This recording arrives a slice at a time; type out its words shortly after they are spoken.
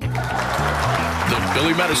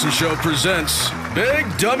Billy Madison Show presents Big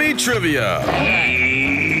Dummy Trivia.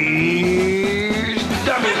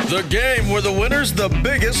 The game where the winner's the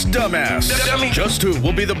biggest dumbass. Just who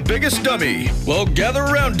will be the biggest dummy? Well, gather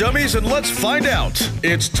around, dummies, and let's find out.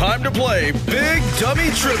 It's time to play Big Dummy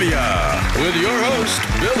Trivia with your host,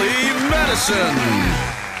 Billy Madison.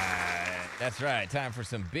 That's right. Time for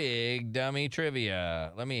some Big Dummy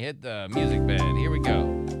Trivia. Let me hit the music bed. Here we go.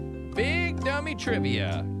 Big Dummy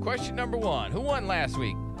Trivia. Question number 1. Who won last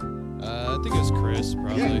week? I think it was Chris,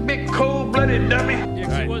 probably. Big cold-blooded dummy. Yeah,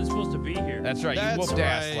 'cause he wasn't supposed to be here. That's right. That's you whooped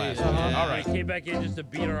ass right. last Uh-huh. week. All right. He came back in just to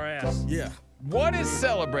beat our ass. Yeah. What is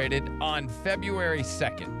celebrated on February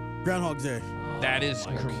 2nd? Groundhog Day. That is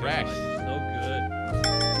my correct. God, you're so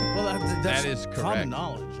good. Well, that's That is correct. common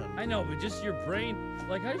knowledge. I know, but just your brain,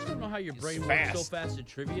 like, I just don't know how your brain works so fast in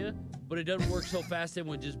trivia, but it doesn't work so fast then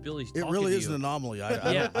when just Billy's It talking really to is you. an anomaly. I Yeah.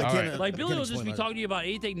 can't. All right. Like, I Billy can't will just explain be that. talking to you about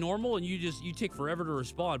anything normal, and you take forever to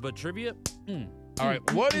respond, but trivia, All right.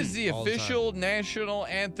 What is the All the official national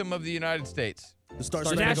anthem of the United States? The Star the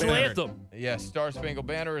Spangled national Banner. anthem. Yes, Star Spangled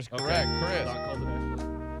Banner is correct. Chris. Not called the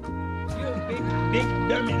national anthem. You big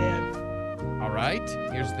dummy there. All right.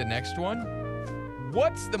 Here's the next one.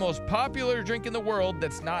 What's the most popular drink in the world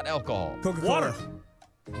that's not alcohol? Coca-Cola. Water.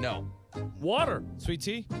 No. Water. Sweet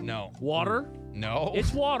tea? No. Water. No.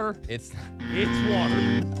 It's water. It's It's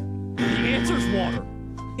water. The answer's water.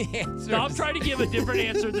 the answer. Stop trying to give a different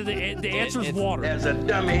answer than the answer's it's- water. There's a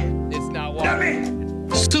dummy. It's not water.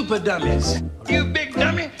 Dummy. Super dummies. You big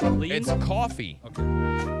dummy. Lean? It's coffee. It's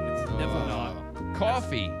definitely not.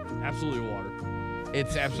 Coffee. Absolutely water.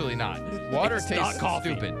 It's absolutely not. Water It's tastes not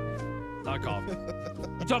coffee. stupid. Not coffee.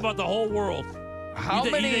 You talk about the whole world. How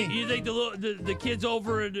you many? You think the kids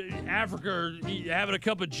over in Africa are having a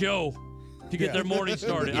cup of Joe to get their morning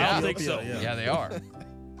started? I Yeah. don't think so. Yeah, they are.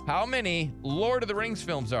 How many Lord of the Rings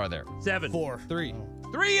films are there? 7. 4. 3.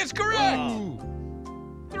 3 is correct.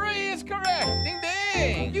 3 is correct. Ding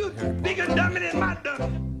ding. You bigger dummy than my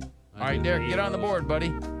dummy. All right, Derek, get on the board,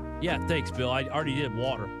 buddy. Yeah, thanks, Bill. I already did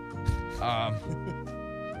water.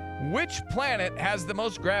 Which planet has the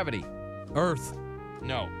most gravity? Earth.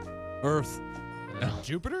 No. Earth.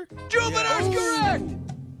 Jupiter? Jupiter's correct.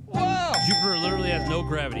 Wow. Jupiter literally has no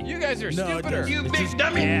gravity. You guys are No, it stupider. You It's big just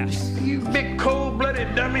dummy. gas. You big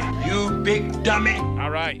cold-blooded dummy. You big dummy.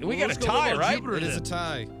 All right, we got a Let's go tie, with right? Jupiter It is then. a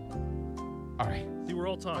tie. All right. See, we're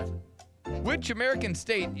all tied. Which American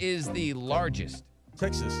state is the largest?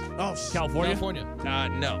 Texas. Oh, California?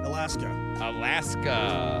 California. No. Alaska.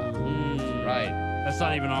 Alaska. Right. That's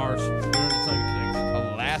not even ours. It's not even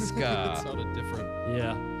connected. Alaska. sounded different.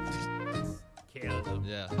 Yeah. Canada.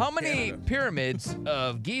 Yeah. How many Canada. pyramids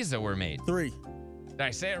of Giza were made? 3. Did I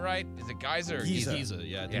say it right? Is it Giza or Giza? Giza,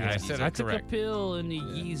 yeah. Yeah, I said I it took correct. a pill in the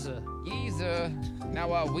Giza. Giza. Now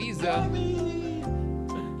Weeza.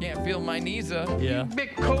 Can't feel my knees. Yeah.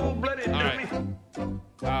 Big cold-blooded All dummy.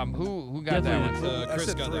 right. Who got that Definitely one? I Chris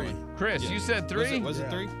said got 3. that one. Chris, Yeah. you said 3? Was it Yeah.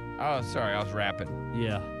 3? Oh, sorry, I was rapping.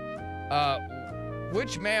 Yeah.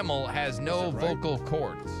 Which mammal has no Is it right? vocal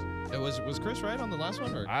cords? Was Chris right on the last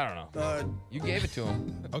one? Or? I don't know. You gave it to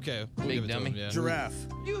him. Okay. We'll Big give it to dummy. him, yeah. Giraffe.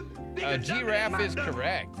 You bigger dummy than Giraffe my is dummy.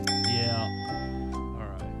 correct. Yeah. All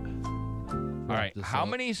right. All right. How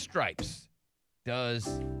many stripes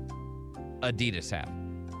does Adidas have?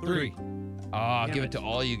 3. Oh, I'll Damn give it it. to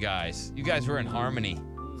all you guys. You guys were in harmony.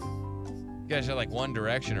 You guys are like One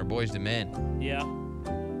Direction or Boys to Men. Yeah.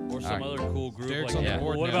 Or some right. other cool group. Derek's like on the that.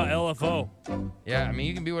 board What now. about LFO? Yeah, I mean,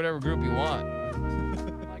 you can be whatever group you want.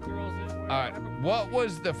 All right. What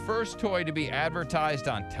was the first toy to be advertised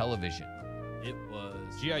on television? It was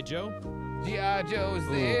G.I. Joe? G.I. Joe's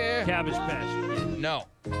there. Cabbage Patch. No.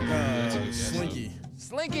 a good guess. Slinky.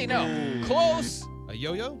 Slinky, no. Close. A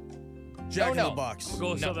yo-yo? Jack in no. the Box. We'll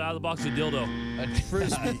go with No. something out of the box of dildo. A,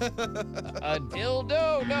 Frisbee. a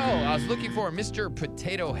dildo? No. I was looking for Mr.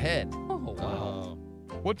 Potato Head. Oh.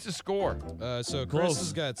 What's the score? So Close. Chris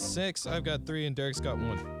has got 6, I've got 3, and Derek's got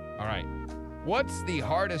 1. All right. What's the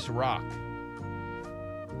hardest rock?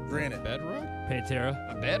 Granite. Bedrock?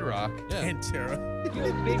 Pantera. A bedrock. Yeah. Pantera.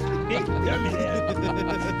 You big dummy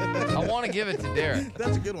there. I want to give it to Derek.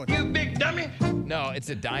 That's a good one. You big dummy. No, it's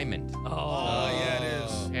a diamond. Oh, yeah, it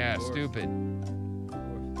is. Yeah, stupid.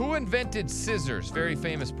 Who invented scissors? Very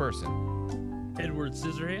famous person. Edward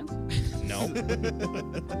Scissorhands. No.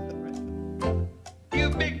 You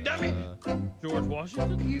big dummy. George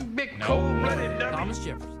Washington. You big No. cold-blooded dummy. Thomas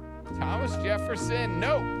Jefferson. Thomas Jefferson.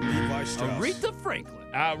 No. Levi Strauss. Aretha Franklin.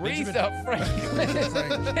 Aretha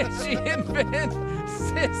Franklin. Did she invent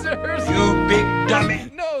scissors? You big dummy.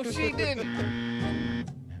 No, she didn't.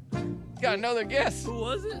 Got another guess. Who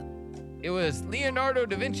was it? It was Leonardo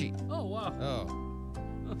da Vinci. Oh wow. Oh.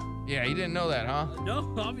 Yeah, you didn't know that, huh?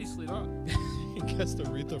 No, obviously not. He guessed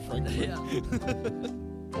Aretha Franklin.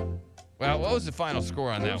 Yeah. Well, what was the final score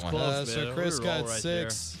on that was one? close. So man. Chris We were all got right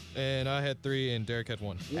 6, and I had 3, and Derek had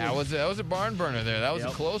 1. That was a barn burner there. That was a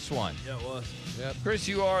Yep. close one. Yeah, it was. Chris,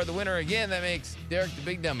 you are the winner again. That makes Derek the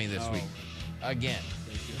big dummy this week. Again.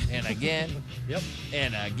 And again. Yep.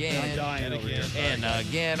 And again. I'm dying And over again. here. And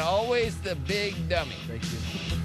again. Always the big dummy. Thank you.